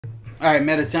Alright,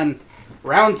 Mettaton.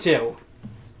 Round 2.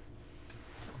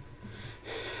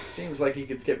 Seems like you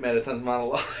could skip Mettaton's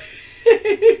monologue.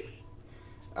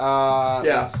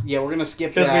 Yeah, we're gonna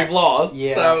skip that. Because we've lost,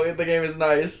 yeah. So the game is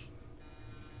nice.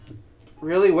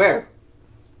 Really? Where?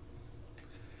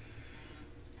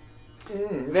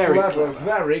 Very clever.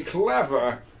 Very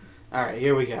clever. Alright,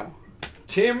 here we go.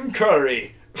 Tim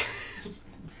Curry.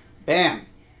 Bam.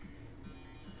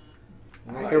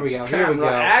 Alright, here we go. Here we go.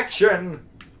 Action.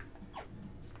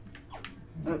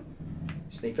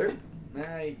 Sneak through.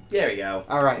 There we go.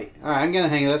 Alright, I'm gonna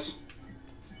hang this.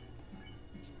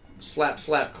 Slap,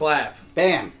 slap, clap.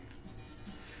 Bam.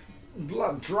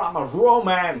 Blood, drama,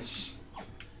 romance.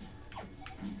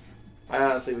 I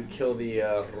honestly would kill the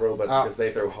robots because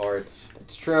they throw hearts.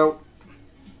 That's true.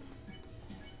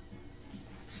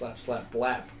 Slap, slap,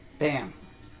 blap. Bam.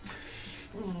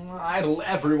 Idol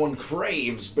everyone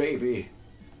craves, baby.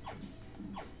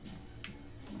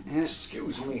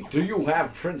 Excuse me, do you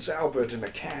have Prince Albert in a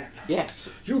can? Yes.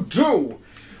 You do?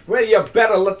 Well, you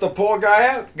better let the poor guy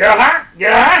out.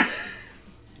 Yeah.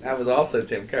 That was also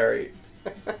Tim Curry.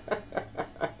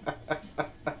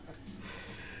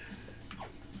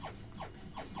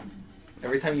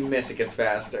 Every time you miss, it gets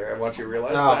faster. I want you to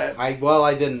realize that.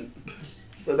 I didn't.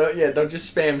 So don't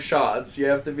just spam shots. You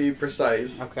have to be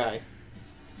precise. Okay.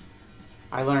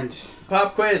 I learned.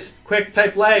 Pop quiz. Quick,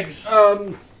 type legs.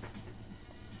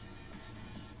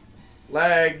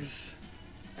 Legs.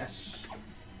 Yes.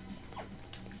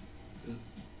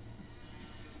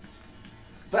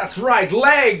 That's right,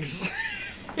 legs!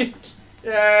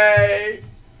 Yay!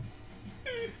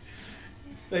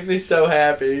 Makes me so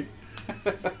happy.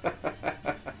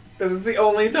 Because it's the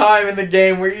only time in the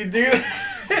game where you do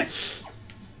that.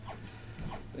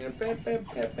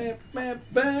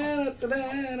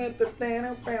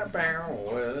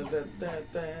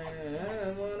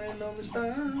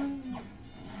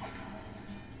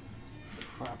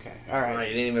 Okay, alright. Oh,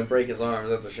 you didn't even break his arms,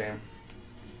 that's a shame.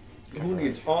 Who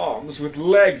needs arms with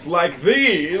legs like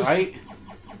these? Right?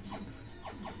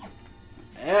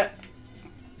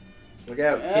 Look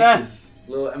out, kisses.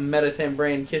 Little Mettaton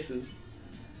brain kisses.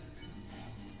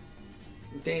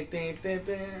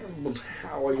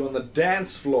 How are you on the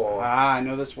dance floor? Ah, I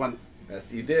know this one.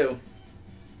 Yes, you do.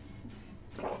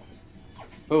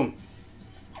 Boom.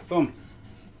 Boom.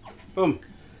 Boom.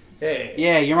 Hey.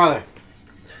 Yeah, your mother.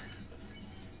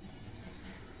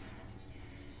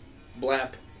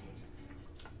 Blap.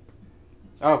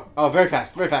 Oh, very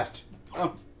fast, very fast.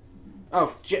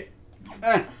 Oh, shit.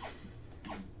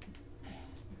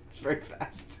 It's very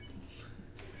fast.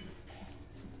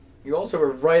 You also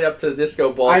were right up to the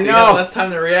disco ball, so I you know. had less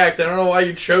time to react. I don't know why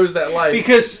you chose that life.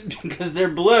 Because they're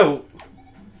blue.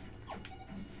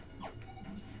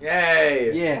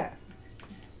 Yay. Yeah.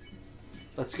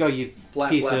 Let's go, you Blap,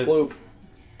 piece blap, of bloop.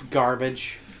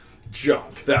 garbage.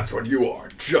 Junk. That's what you are.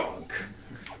 Junk.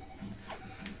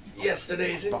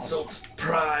 Yesterday's insults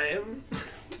prime.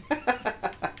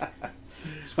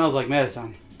 Smells like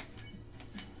Mettaton.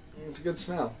 It's a good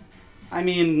smell. I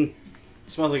mean,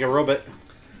 smells like a robot.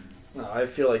 No, I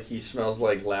feel like he smells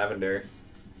like lavender.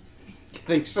 You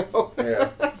think so? Yeah.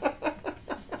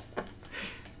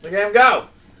 Look at him go!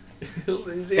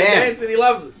 You see him dance and he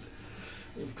loves it.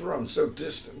 We've grown so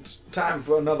distant. Time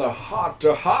for another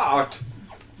heart-to-heart.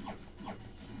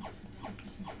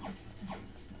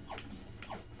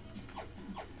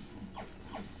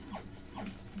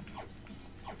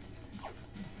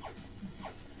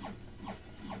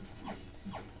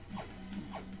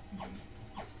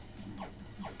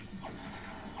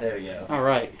 There we go.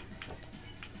 Alright.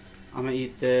 I'm gonna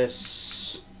eat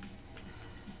this.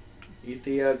 Eat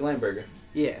the Glam Burger.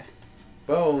 Yeah.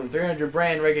 Boom, 300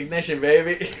 brand recognition,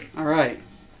 baby. Alright.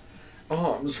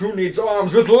 Arms? Who needs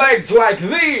arms with legs like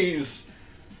these?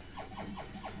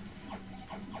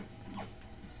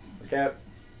 Look out.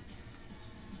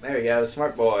 There we go,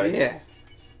 smart boy. Yeah.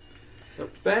 I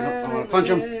want to punch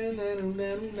him.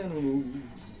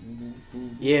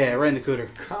 Yeah, right in the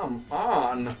cooter. Come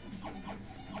on.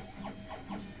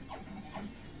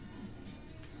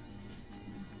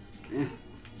 Yeah.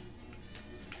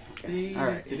 Okay.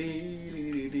 Alright.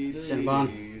 Cinnabon.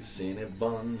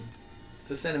 Cinnabon.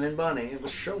 It's a cinnamon bunny. The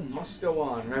show must go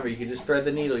on. Remember, you can just thread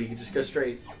the needle. You can just go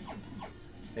straight.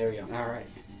 There we go. Alright.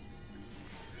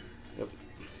 Yep.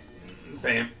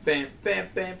 Bam, bam, bam,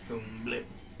 bam, boom, blip.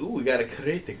 Ooh, we got a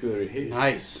critical here.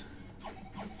 Nice.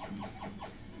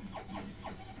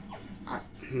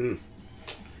 I'm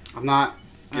not...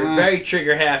 You're very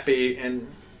trigger happy and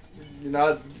you're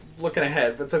not looking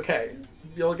ahead, but it's okay.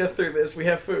 You'll get through this. We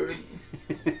have food.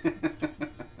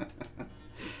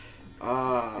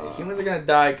 Humans are gonna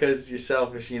die because you're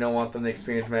selfish and you don't want them to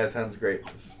experience Metaton's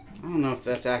greatness. I don't know if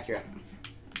that's accurate.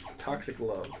 Toxic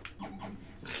love.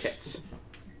 Tits.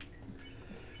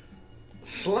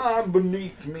 Slime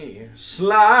beneath me,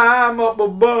 slime up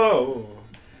above.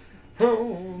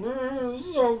 Oh,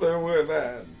 there's something with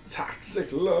that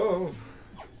toxic love.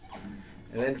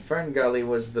 And then Fern Gully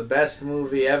was the best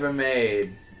movie ever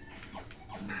made.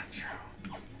 It's not true.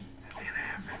 That didn't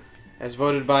happen. As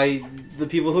voted by the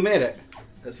people who made it.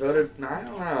 As voted, I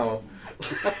don't know.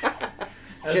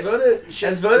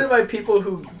 As voted by people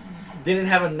who didn't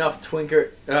have enough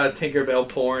Tinkerbell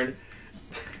porn.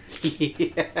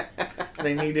 Yeah.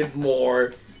 They needed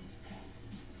more.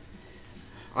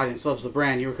 Audience loves the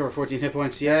brand. You recover 14 hit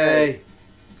points. Yay.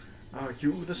 Are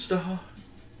you the star?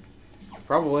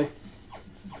 Probably.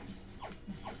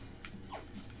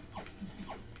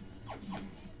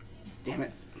 Damn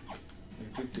it.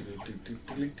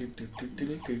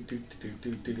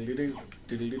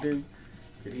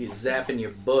 He's zapping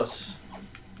your bus.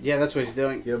 Yeah, that's what he's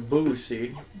doing. Your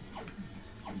boosie.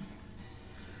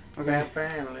 Okay.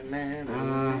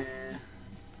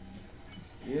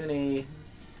 Uni.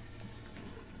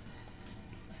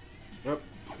 Yep.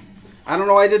 I don't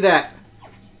know why I did that.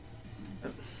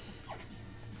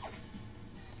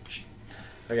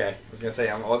 Okay, I was gonna say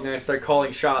I'm gonna start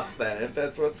calling shots then, if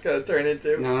that's what's gonna turn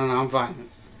into. No, I'm fine.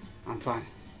 I'm fine.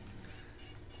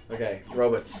 Okay,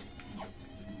 robots.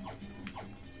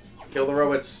 Kill the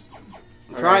robots.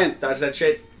 I'm trying. Dodge that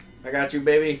shit. I got you,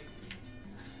 baby.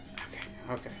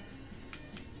 Okay.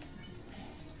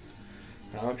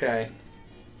 Okay.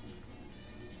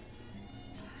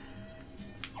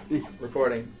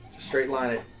 Recording. Just straight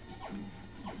line it.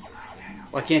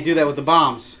 Well, I can't do that with the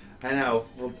bombs. I know.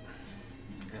 Well,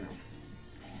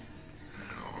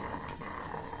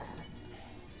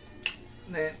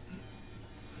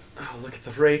 oh, look at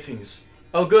the ratings.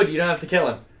 Oh, good. You don't have to kill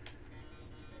him.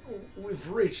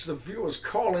 We've reached the viewer's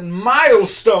calling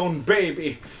milestone,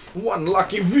 baby. One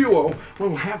lucky viewer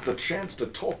will have the chance to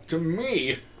talk to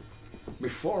me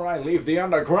before I leave the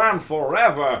underground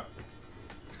forever.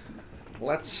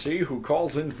 Let's see who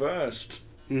calls in first.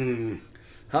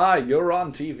 Hi, you're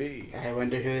on TV. I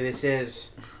wonder who this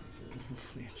is.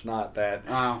 It's not that.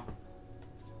 Oh.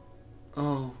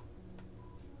 Oh.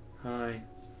 Hi,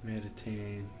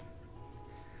 Meditane.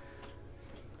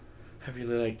 I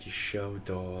really liked your show,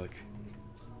 dog.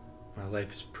 My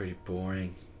life is pretty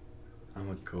boring.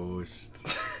 I'm a ghost.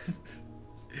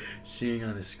 Seeing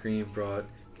on the screen brought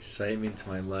excitement to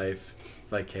my life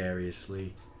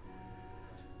vicariously.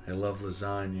 I love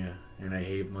lasagna and I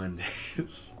hate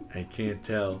Mondays. I can't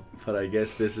tell, but I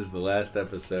guess this is the last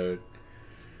episode.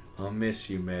 I'll miss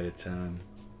you, Mediton.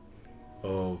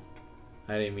 Oh,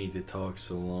 I didn't mean to talk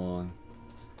so long.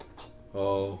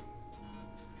 Oh.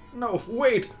 No,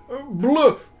 wait!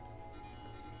 Blah!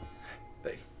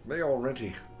 They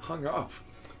already hung up.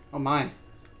 Oh my.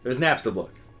 It was Napstablook.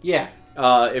 Yeah.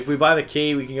 If we buy the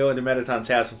key, we can go into Mediton's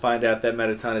house and find out that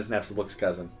Mediton is Napstablook's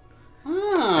cousin.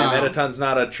 Oh. And Mediton's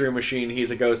not a true machine,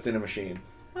 he's a ghost in a machine.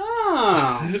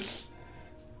 Oh.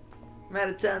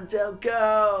 Mediton, don't go!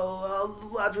 I'll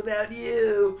watch without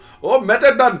you! Oh,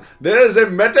 Mediton! There is a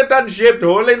Mediton shaped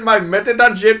hole in my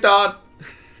Mediton shaped heart!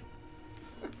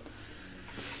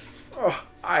 Oh,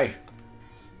 I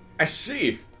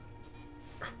see.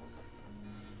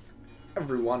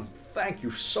 Everyone, thank you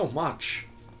so much.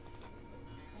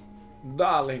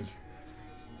 Darling,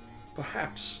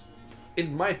 perhaps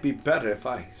it might be better if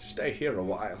I stay here a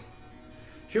while.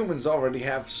 Humans already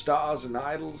have stars and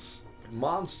idols, but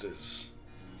monsters,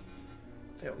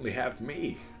 they only have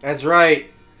me. That's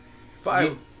right. If I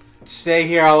You stay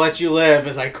here, I'll let you live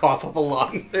as I cough up a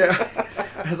lung. Yeah,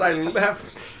 as I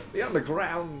left the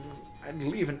underground, I'd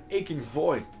leave an aching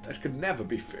void that could never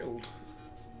be filled.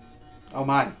 Oh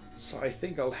my. So I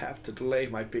think I'll have to delay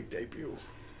my big debut.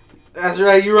 That's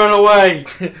right, you run away.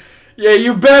 Yeah,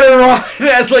 you better run.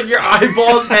 It has like your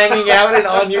eyeballs hanging out and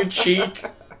on your cheek.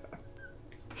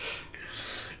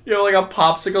 You know, like a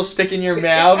popsicle stick in your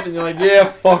mouth, and you're like, yeah,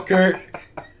 fucker.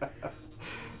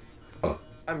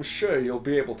 I'm sure you'll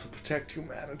be able to protect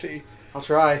humanity. I'll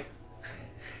try.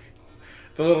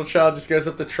 The little child just goes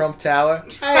up the Trump Tower.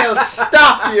 I'll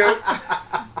stop you!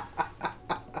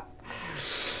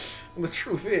 The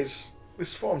truth is,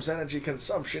 this form's energy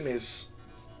consumption is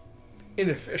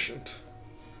inefficient.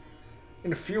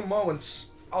 In a few moments,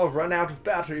 I'll run out of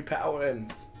battery power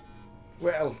and,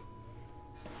 well,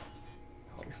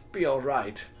 I'll be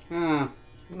alright.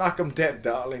 Knock 'em dead,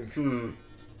 darling.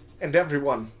 And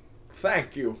everyone,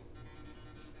 thank you.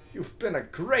 You've been a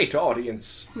great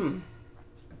audience.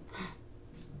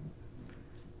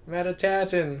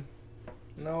 Meditatin.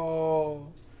 No.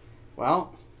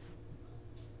 Well.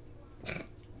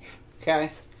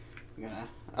 Okay. I'm gonna...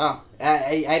 Oh,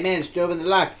 I managed to open the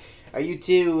lock. Are you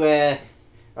two,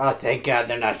 Oh, thank God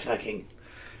they're not fucking.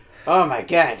 Oh, my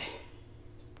God.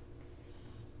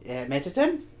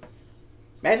 Metaton?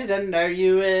 Metaton, are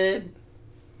you,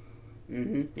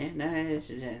 Mm-hmm. Yeah, no.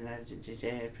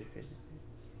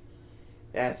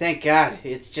 Thank God.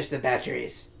 It's just the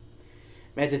batteries.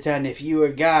 Metaton, if you were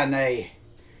gone, I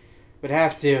would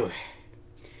have to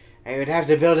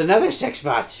build another sex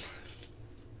bot.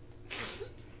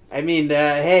 I mean,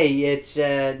 hey, it's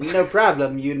no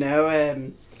problem, you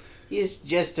know. He's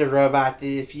just a robot.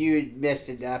 If you messed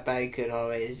it up, I could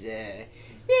always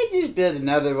just build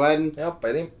another one. Nope,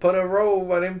 I didn't put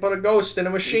a ghost in a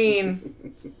machine.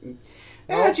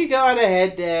 Why don't you go on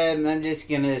ahead? I'm just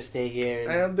gonna stay here.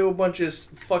 I don't do a bunch of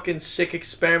fucking sick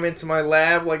experiments in my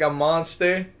lab like a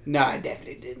monster. No, I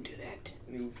definitely didn't do that.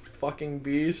 You fucking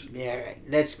beast. Yeah, right.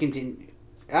 Let's continue.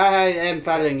 I'm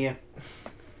following you.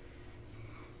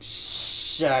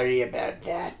 Sorry about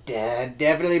that.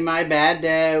 Definitely my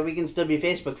bad. We can still be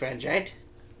Facebook friends, right?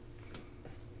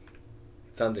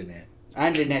 Thundernet.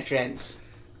 Undernet friends.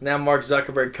 Now Mark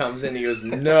Zuckerberg comes in and he goes,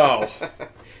 no.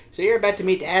 So you're about to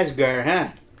meet Asgore, huh?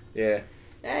 Yeah.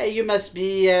 You must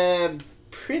be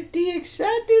pretty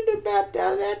excited about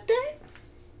that day.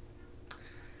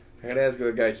 I heard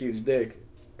Asgore got a huge dick.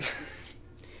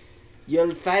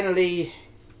 You'll finally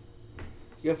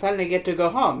get to go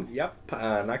home. Yep.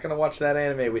 Not gonna watch that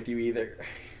anime with you either.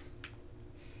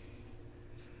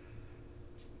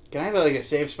 Can I have like a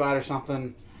save spot or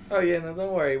something? Oh yeah, no,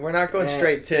 don't worry. We're not going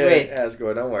straight to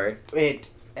Asgore. Don't worry. Wait,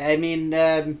 I mean,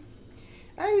 I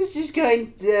was just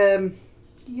going,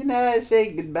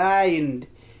 say goodbye and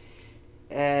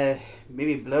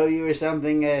maybe blow you or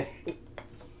something. I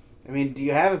mean, do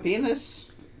you have a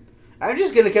penis? I'm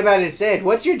just gonna come out and say it.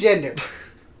 What's your gender?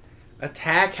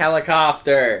 Attack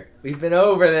helicopter. We've been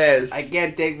over this. I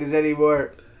can't take this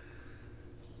anymore.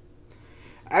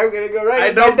 I'm gonna go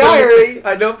write in my diary.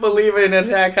 I don't believe in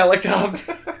attack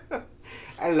helicopter.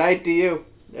 I lied to you.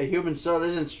 A human soul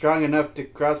isn't strong enough to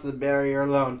cross the barrier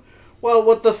alone. Well,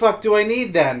 what the fuck do I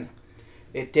need then?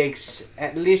 It takes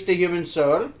at least a human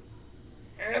soul.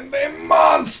 And a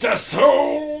monster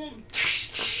soul.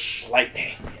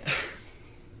 Lightning.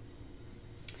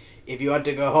 If you want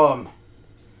to go home,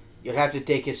 you'll have to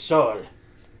take his soul.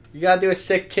 You gotta do a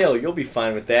sick kill. You'll be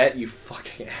fine with that, you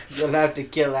fucking ass. You'll have to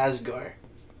kill Asgore.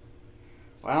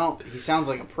 Well, he sounds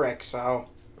like a prick, so...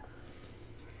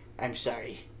 I'm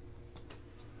sorry.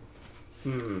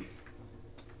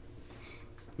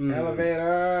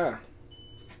 Elevator!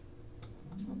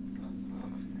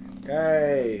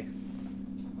 Okay.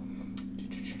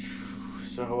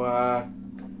 So,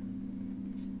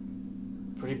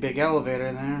 pretty big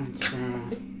elevator there. It's,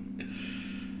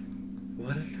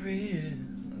 what a thrill.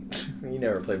 You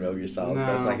never played Metal Gear Solid, no,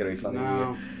 so that's not gonna be funny to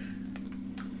no. you.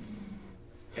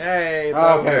 Hey, it's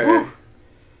over.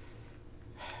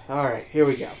 Alright, here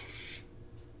we go.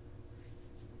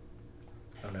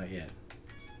 Oh, not yet.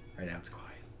 Right now it's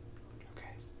quiet.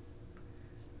 Okay.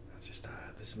 That's just,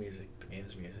 this music, the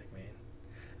game's music, man.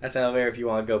 That's an elevator if you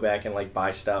want to go back and, like,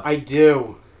 buy stuff. I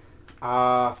do.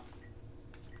 How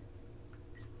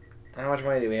much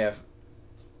money do we have?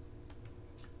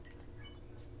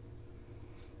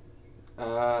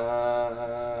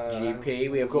 GP,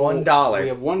 we have gold. $1. We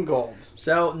have 1 gold.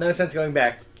 So, no sense going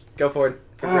back. Go forward.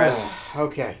 Progress.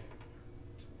 Okay.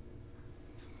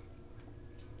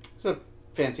 It's a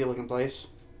fancy looking place.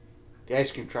 The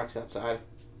ice cream truck's outside.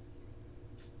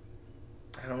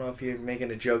 I don't know if you're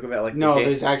making a joke about, like, no, the game.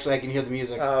 there's actually, I can hear the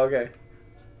music. Oh, okay.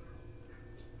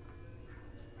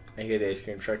 I hear the ice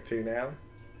cream truck too now.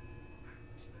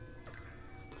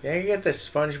 Yeah, you get the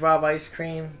SpongeBob ice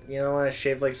cream. You know, when it's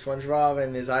shaped like SpongeBob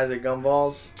and his eyes are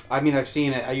gumballs. I mean, I've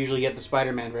seen it. I usually get the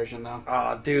Spider-Man version, though.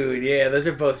 Oh, dude, yeah, those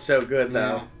are both so good,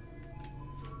 though.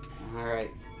 Yeah. Alright.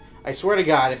 I swear to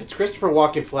God, if it's Christopher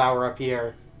Walken flower up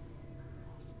here...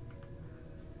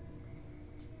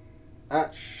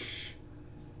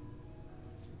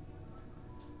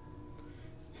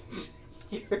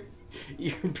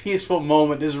 your peaceful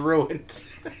moment is ruined.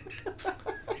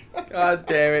 God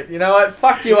damn it. You know what?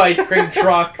 Fuck you, ice cream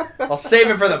truck. I'll save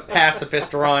it for the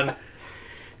pacifist run.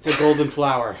 It's a golden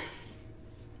flower.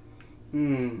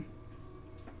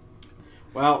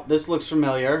 Well, this looks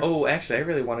familiar. Oh, actually, I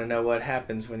really want to know what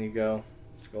happens when you go.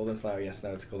 It's golden flower. Yes,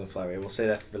 no, it's golden flower. We'll say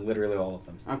that for literally all of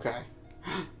them. Okay.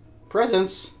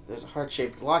 Presents. There's a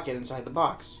heart-shaped locket inside the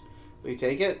box. Will you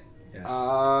take it? Yes.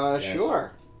 Yes.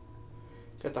 Sure.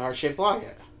 Got the heart-shaped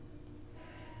locket.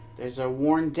 There's a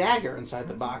worn dagger inside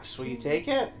the box. Will you take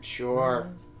it?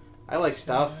 Sure. I like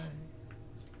stuff.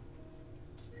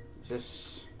 Is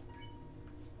this...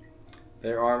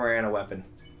 Their armor and a weapon.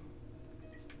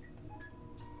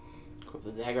 Equip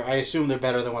the dagger. I assume they're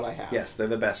better than what I have. Yes, they're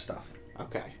the best stuff.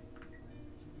 Okay.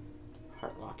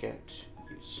 Heart locket.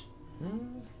 Use.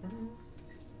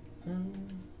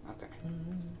 Okay.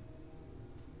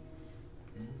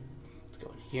 Let's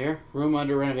go in here. Room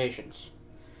under renovations.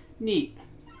 Neat.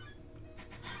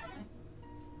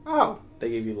 Oh. They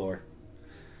gave you lore.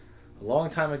 A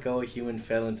long time ago, a human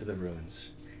fell into the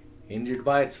ruins. Injured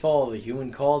by its fall, the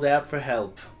human called out for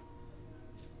help.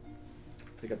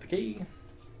 Pick up the key.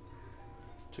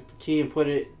 Took the key and put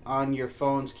it on your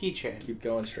phone's keychain. Keep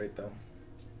going straight, though.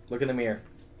 Look in the mirror.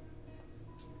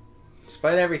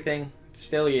 Despite everything, it's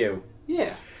still you.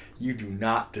 Yeah. You do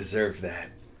not deserve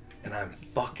that. And I'm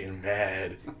fucking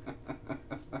mad.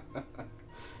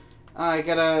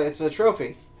 It's a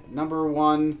trophy. Number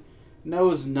 1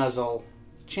 nose nuzzle.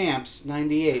 Champs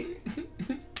 98.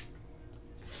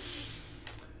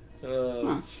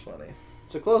 Oh, that's funny.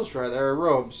 It's a clothes drawer. There are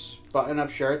robes,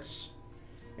 button-up shirts,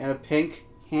 and a pink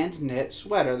hand-knit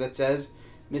sweater that says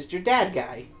Mr. Dad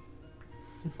Guy.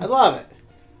 I love it.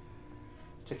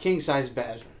 It's a king-size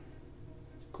bed.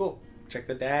 Cool. Check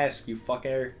the desk, you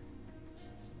fucker.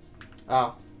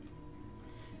 Oh.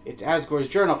 It's Asgore's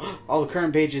journal. All the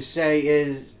current pages say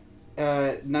is,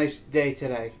 nice day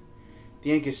today.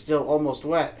 The ink is still almost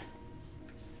wet.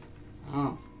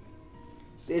 Oh.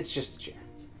 It's just a chair.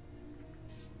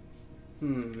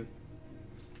 You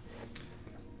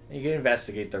can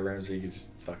investigate the rooms, or you can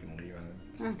just fucking leave on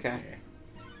it. Okay.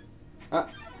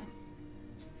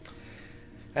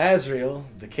 Asriel,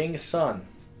 the king's son,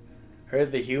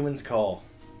 heard the human's call.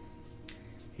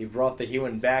 He brought the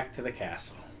human back to the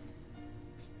castle.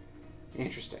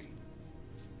 Interesting.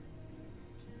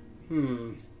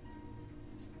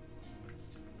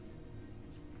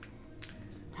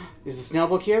 Is the snail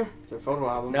book here? They're photo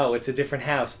albums. No, it's a different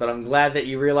house, but I'm glad that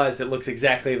you realized it looks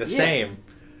exactly the same.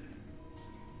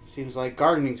 Seems like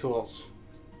gardening tools.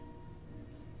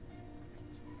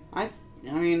 I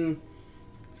mean...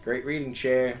 It's a great reading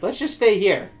chair. Let's just stay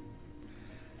here.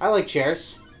 I like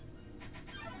chairs.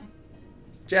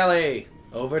 Jelly!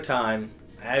 Over time,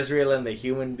 Asriel and the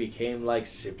human became like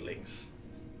siblings.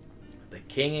 The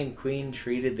king and queen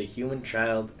treated the human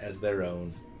child as their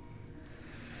own.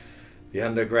 The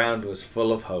underground was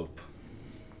full of hope.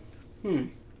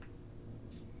 This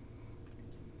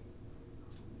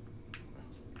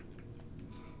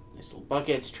little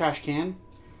bucket's trash can.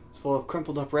 It's full of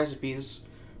crumpled up recipes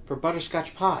for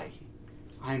butterscotch pie.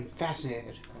 I'm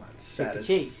fascinated. Oh, that's sad as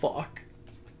key. fuck.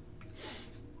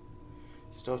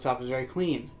 Stovetop is very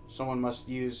clean. Someone must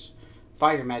use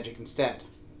fire magic instead.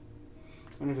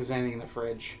 I wonder if there's anything in the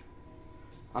fridge.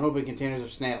 Unopened containers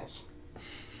of snails.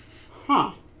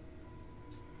 Huh.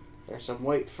 There's some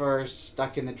white fur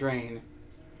stuck in the drain.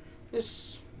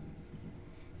 This...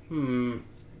 More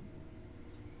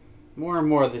and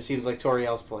more this seems like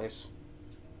Toriel's place.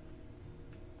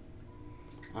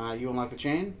 You unlock the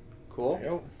chain? Cool.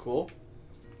 Yep. Cool.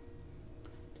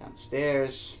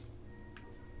 Downstairs.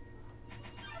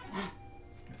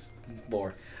 It's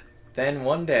lore. Then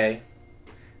one day,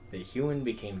 the human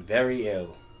became very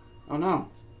ill. Oh no.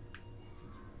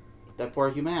 That poor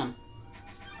human.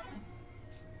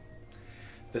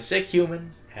 The sick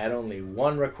human had only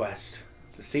one request,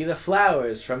 to see the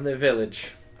flowers from the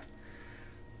village.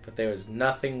 But there was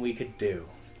nothing we could do.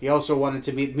 He also wanted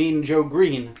to meet Mean Joe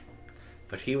Green.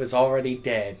 But he was already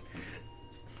dead.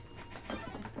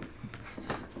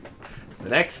 The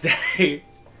next day,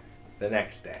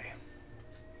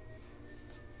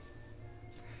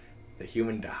 the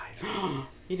human died.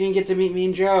 He didn't get to meet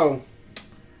Mean Joe.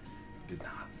 Did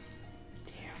not.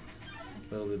 Damn.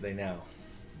 Little did they know.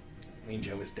 Mean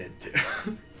Joe was dead too.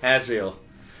 Asriel,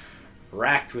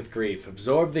 racked with grief,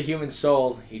 absorbed the human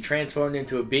soul. He transformed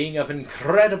into a being of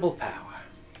incredible power.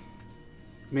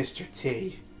 Mr.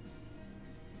 T.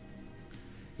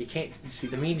 You can't see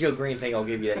the Mean Joe Green thing. I'll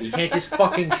give you that. You can't just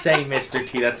fucking say Mr.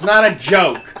 T. That's not a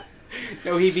joke.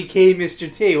 No, he became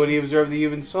Mr. T when he absorbed the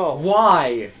human soul.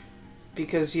 Why?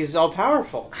 Because he's all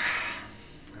powerful.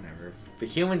 Whatever. The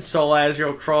human soul,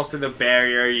 Asriel, crossed through the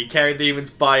barrier. He carried the human's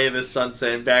body in the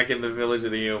sunset and back in the village of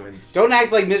the humans. Don't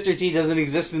act like Mr. T doesn't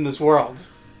exist in this world.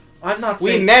 I'm not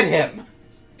saying... We met him.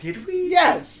 Did we?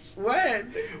 Yes.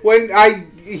 When? When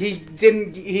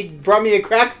he brought me a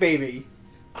crack baby.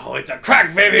 Oh, it's a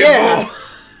crack baby! Yeah.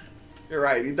 You're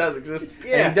right, he does exist.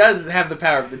 Yeah. And he does have the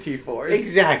power of the T-Force.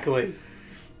 Exactly.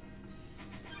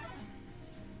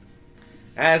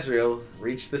 Asriel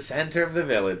reached the center of the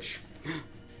village.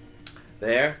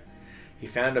 There, he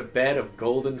found a bed of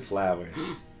golden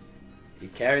flowers. He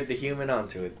carried the human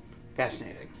onto it.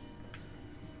 Fascinating.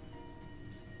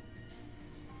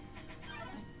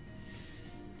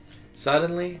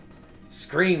 Suddenly,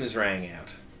 screams rang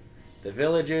out. The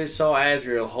villagers saw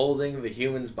Azrael holding the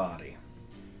human's body.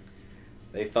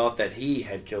 They thought that he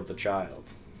had killed the child.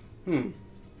 Hmm.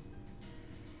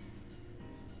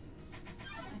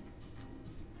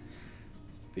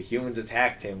 The humans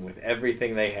attacked him with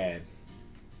everything they had.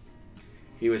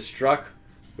 He was struck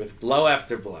with blow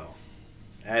after blow.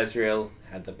 Azrael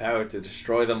had the power to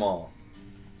destroy them all.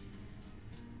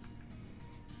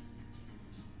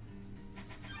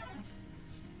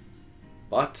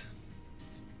 But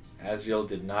Azrael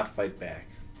did not fight back.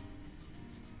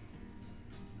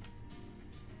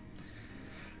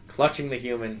 Clutching the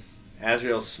human,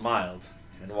 Azrael smiled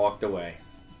and walked away.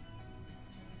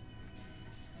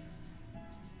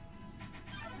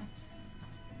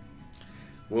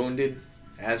 Wounded,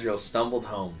 Azrael stumbled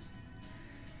home.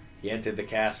 He entered the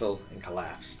castle and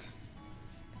collapsed.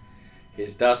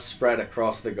 His dust spread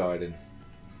across the garden.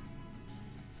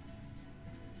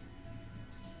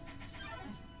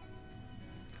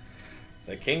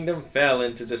 The kingdom fell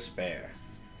into despair.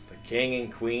 The king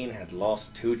and queen had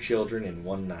lost 2 children in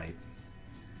one night.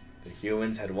 The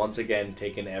humans had once again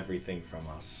taken everything from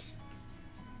us.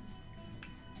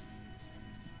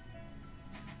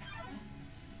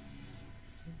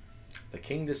 The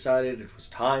king decided it was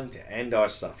time to end our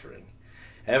suffering.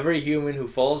 Every human who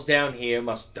falls down here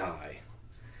must die.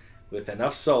 With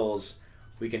enough souls,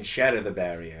 we can shatter the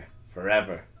barrier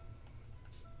forever.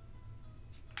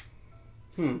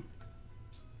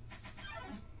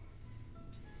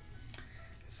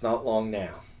 It's not long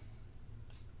now.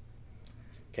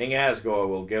 King Asgore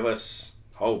will give us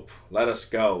hope. Let us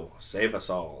go. Save us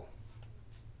all.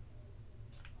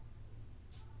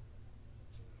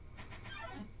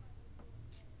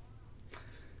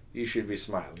 You should be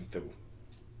smiling too.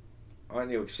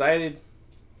 Aren't you excited?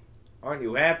 Aren't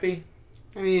you happy?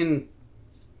 I mean...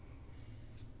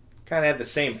 Kind of had the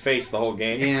same face the whole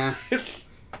game. Yeah.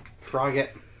 Frog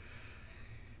it.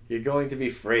 You're going to be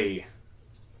free.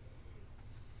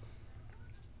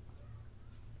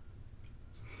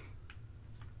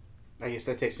 I guess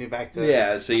that takes me back to...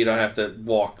 Yeah, so you don't have to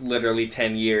walk literally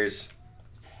 10 years.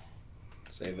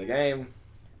 Save the game.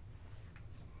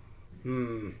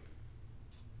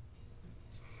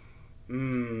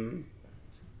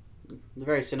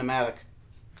 Very cinematic.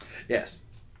 Yes.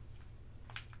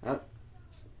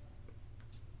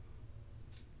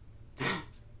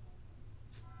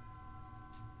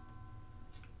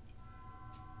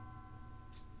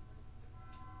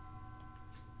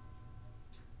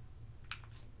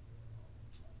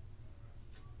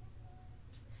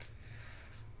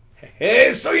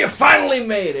 Hey, so you finally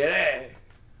made it, eh?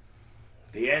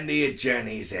 The end of your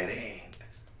journey's at hand.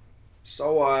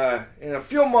 So, in a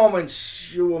few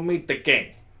moments, you will meet the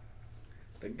king.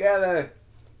 Together,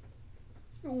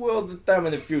 you will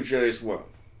determine the future of this world.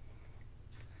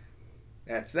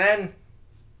 That's then.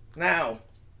 Now,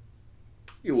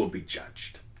 you will be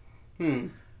judged.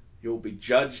 You will be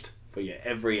judged for your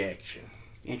every action.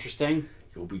 Interesting.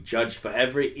 You will be judged for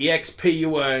every EXP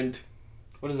you earned.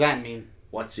 What does that mean?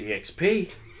 What's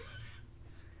EXP?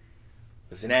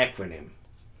 It's an acronym.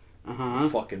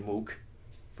 Fucking mook.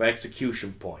 For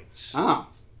execution points. Oh.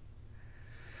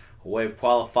 A way of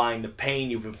qualifying the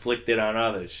pain you've inflicted on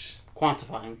others.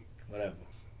 Quantifying. Whatever.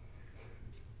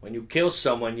 When you kill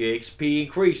someone, your XP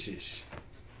increases.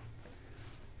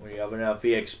 When you have enough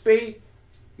EXP,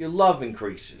 your love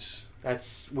increases.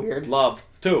 That's weird. Love,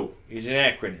 too, is an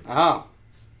acronym. Oh.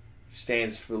 It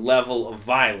stands for level of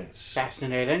violence.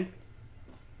 Fascinating.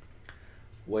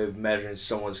 Way of measuring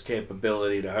someone's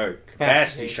capability to hurt.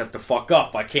 Capacity, shut the fuck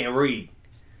up, I can't read.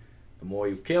 The more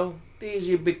you kill, the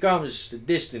easier it becomes to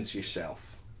distance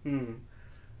yourself. The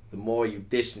more you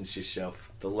distance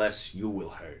yourself, the less you will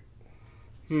hurt.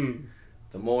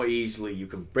 The more easily you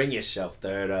can bring yourself to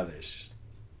hurt others.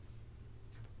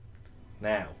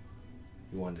 Now,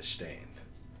 you understand.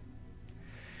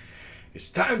 It's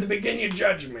time to begin your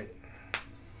judgment.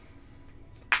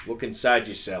 Look inside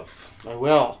yourself. I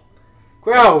will.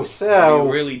 Gross. Have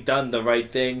you really done the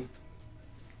right thing?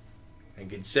 And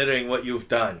considering what you've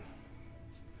done,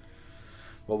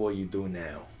 what will you do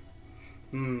now?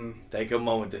 Take a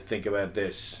moment to think about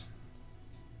this.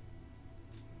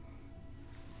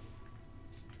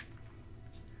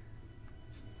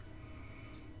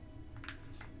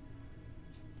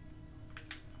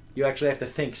 You actually have to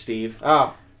think, Steve.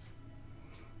 Oh.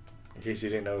 In case you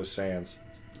didn't know his sayings.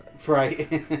 Right.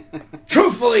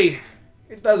 Truthfully,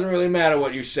 it doesn't really matter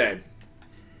what you said.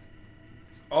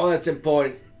 All that's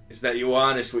important is that you're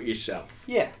honest with yourself.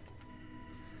 Yeah.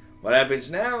 What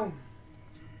happens now,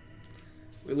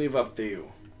 we leave up to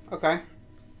you. Okay.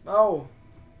 Oh.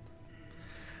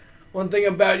 One thing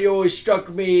about you always struck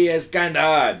me as kind of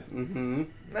odd. Mm-hmm.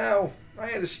 Now,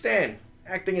 I understand.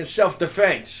 Acting in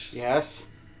self-defense. Yes.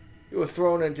 You were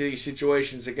thrown into these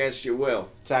situations against your will.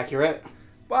 It's accurate.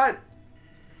 But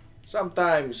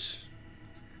sometimes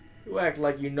you act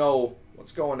like you know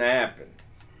what's going to happen.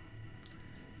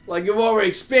 Like you've already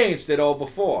experienced it all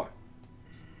before.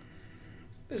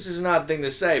 This is an odd thing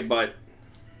to say, but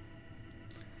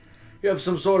you have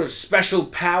some sort of special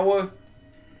power.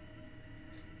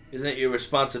 Isn't it your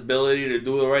responsibility to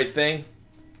do the right thing?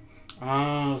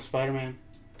 Oh, Spider-Man.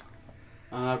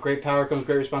 Great power comes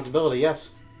great responsibility, yes.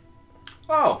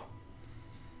 Oh.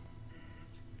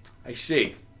 I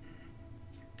see.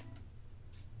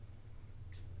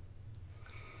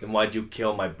 Then why'd you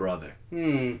kill my brother?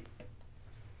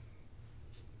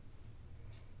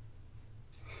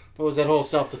 What was that whole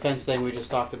self-defense thing we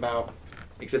just talked about?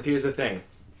 Except here's the thing.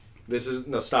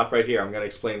 Stop right here. I'm going to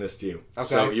explain this to you. Okay.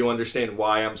 So you understand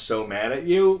why I'm so mad at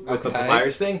you with the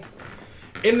papyrus thing?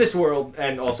 In this world,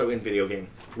 and also in video game,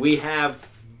 we have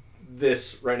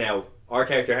this right now. Our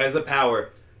character has the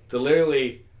power to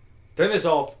literally turn this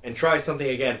off and try something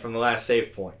again from the last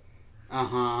save point.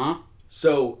 Uh-huh.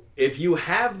 So if you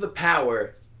have the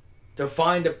power to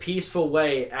find a peaceful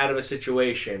way out of a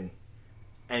situation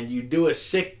and you do a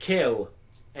sick kill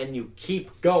and you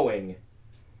keep going,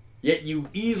 yet you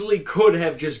easily could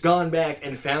have just gone back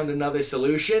and found another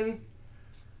solution,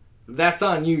 that's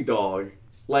on you, dog.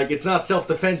 Like, it's not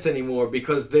self-defense anymore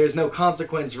because there's no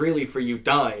consequence really for you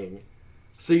dying.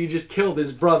 So you just killed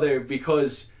his brother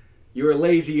because you were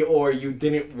lazy or you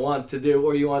didn't want to do,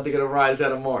 or you wanted to get a rise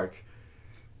out of Mark.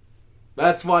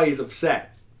 That's why he's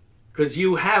upset. Because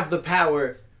you have the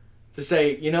power to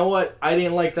say, you know what, I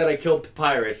didn't like that I killed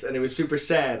Papyrus and it was super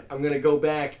sad. I'm going to go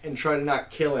back and try to not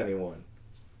kill anyone.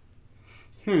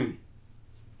 Well,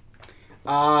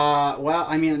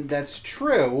 I mean, that's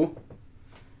true.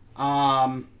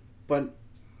 But,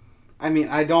 I mean,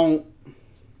 I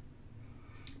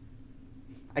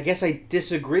guess I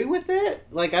disagree with it.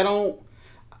 Like, I don't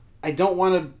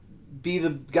want to be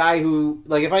the guy who,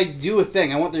 like, if I do a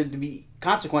thing, I want there to be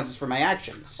consequences for my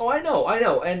actions. Oh, I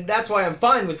know. And that's why I'm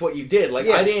fine with what you did. Like,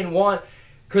 yeah. I didn't want...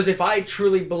 Because if I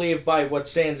truly believe by what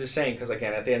Sans is saying, because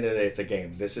again, at the end of the day, it's a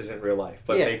game. This isn't real life.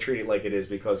 But they treat it like it is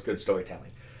because good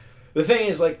storytelling. The thing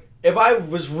is, like, if I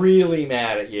was really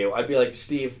mad at you, I'd be like,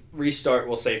 Steve, restart,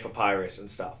 we'll save Papyrus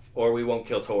and stuff. Or we won't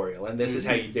kill Toriel. And this is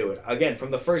how you do it. Again,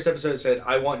 from the first episode, it said,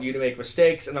 I want you to make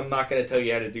mistakes, and I'm not going to tell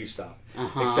you how to do stuff.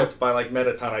 Except by, like,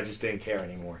 Metaton, I just didn't care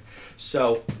anymore.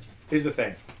 So, here's the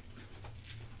thing.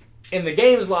 In the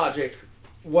game's logic,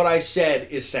 what I said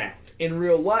is sound. In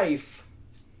real life,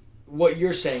 what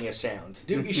you're saying is sound.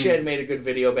 Dookie Shed made a good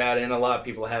video about it, and a lot of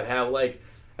people have, how, like,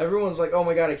 everyone's like, oh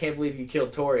my god, I can't believe you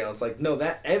killed Toriel. It's like, no,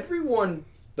 that everyone,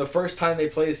 the first time they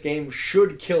play this game,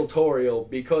 should kill Toriel,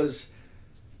 because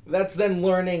that's them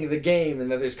learning the game, and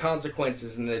that there's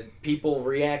consequences, and that people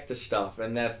react to stuff,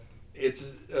 and that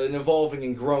it's an evolving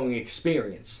and growing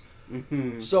experience.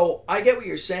 So, I get what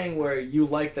you're saying, where you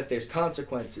like that there's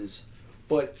consequences,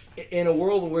 but in a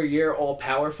world where you're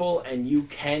all-powerful, and you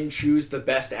can choose the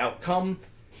best outcome,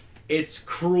 it's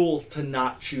cruel to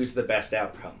not choose the best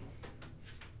outcome.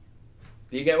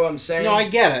 Do you get what I'm saying? No, I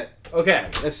get it. Okay.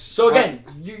 So again,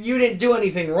 you didn't do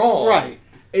anything wrong. Right.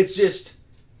 It's just,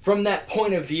 from that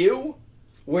point of view,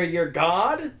 where you're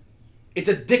God, it's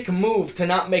a dick move to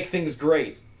not make things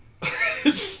great.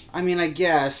 I mean, I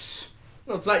guess.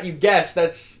 No, it's not you guess.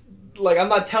 That's, like, I'm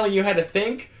not telling you how to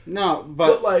think. No,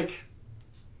 but like,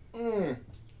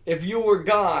 if you were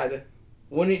God,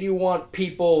 wouldn't you want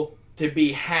people to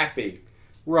be happy?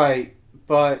 Right,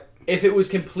 but if it was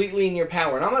completely in your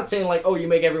power. And I'm not saying, like, oh, you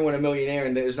make everyone a millionaire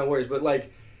and there's no worries, but,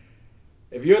 like,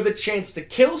 if you have the chance to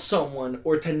kill someone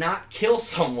or to not kill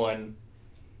someone,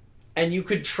 and you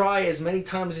could try as many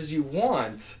times as you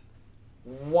want,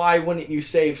 why wouldn't you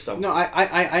save someone? No,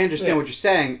 I understand what you're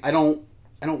saying. I don't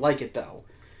like it, though.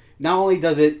 Not only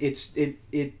does it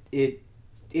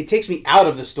takes me out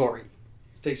of the story.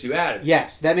 Takes you out of it.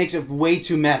 Yes, that makes it way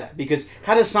too meta, because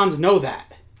how does Sans know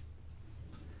that?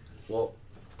 Well,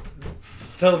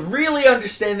 to really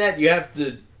understand that, you have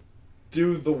to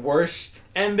do the worst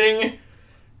ending.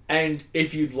 And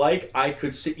if you'd like, I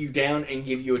could sit you down and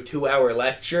give you a 2-hour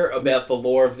lecture about the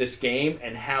lore of this game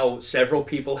and how several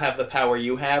people have the power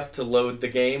you have to load the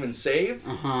game and save.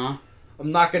 I'm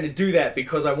not going to do that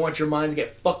because I want your mind to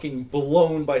get fucking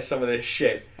blown by some of this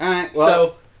shit. Alright,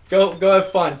 well. So, go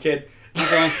have fun, kid.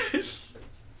 Okay.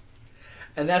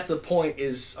 And that's the point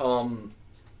is,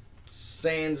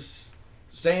 Sans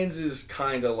is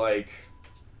kind of like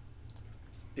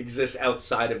exists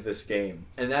outside of this game.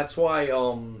 And that's why,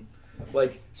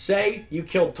 like, say you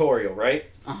killed Toriel, right?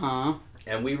 Uh-huh.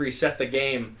 And we reset the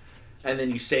game, and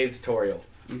then you saved Toriel.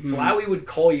 Mm-hmm. Flowey would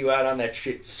call you out on that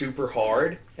shit super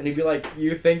hard, and he'd be like,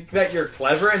 you think that you're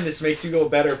clever and this makes you a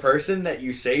better person that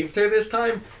you saved her this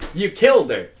time? You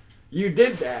killed her. You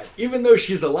did that. Even though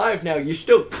she's alive now, you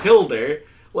still killed her.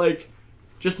 Like,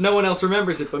 just no one else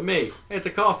remembers it but me. Hey, it's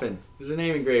a coffin. There's a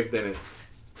name engraved in it.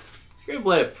 Good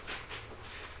blip.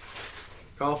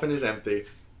 Coffin is empty.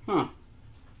 Huh.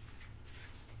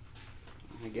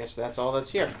 I guess that's all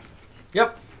that's here.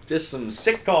 Yep. Just some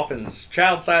sick coffins.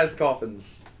 Child-sized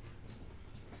coffins.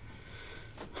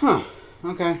 Huh.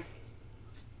 Okay.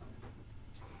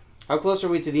 How close are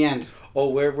we to the end? Oh,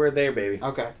 we're there, baby.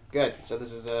 Okay, good. So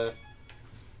this is a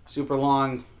super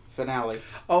long finale.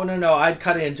 Oh, no, I'd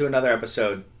cut it into another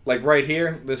episode. Like right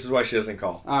here, this is why she doesn't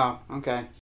call. Oh, okay.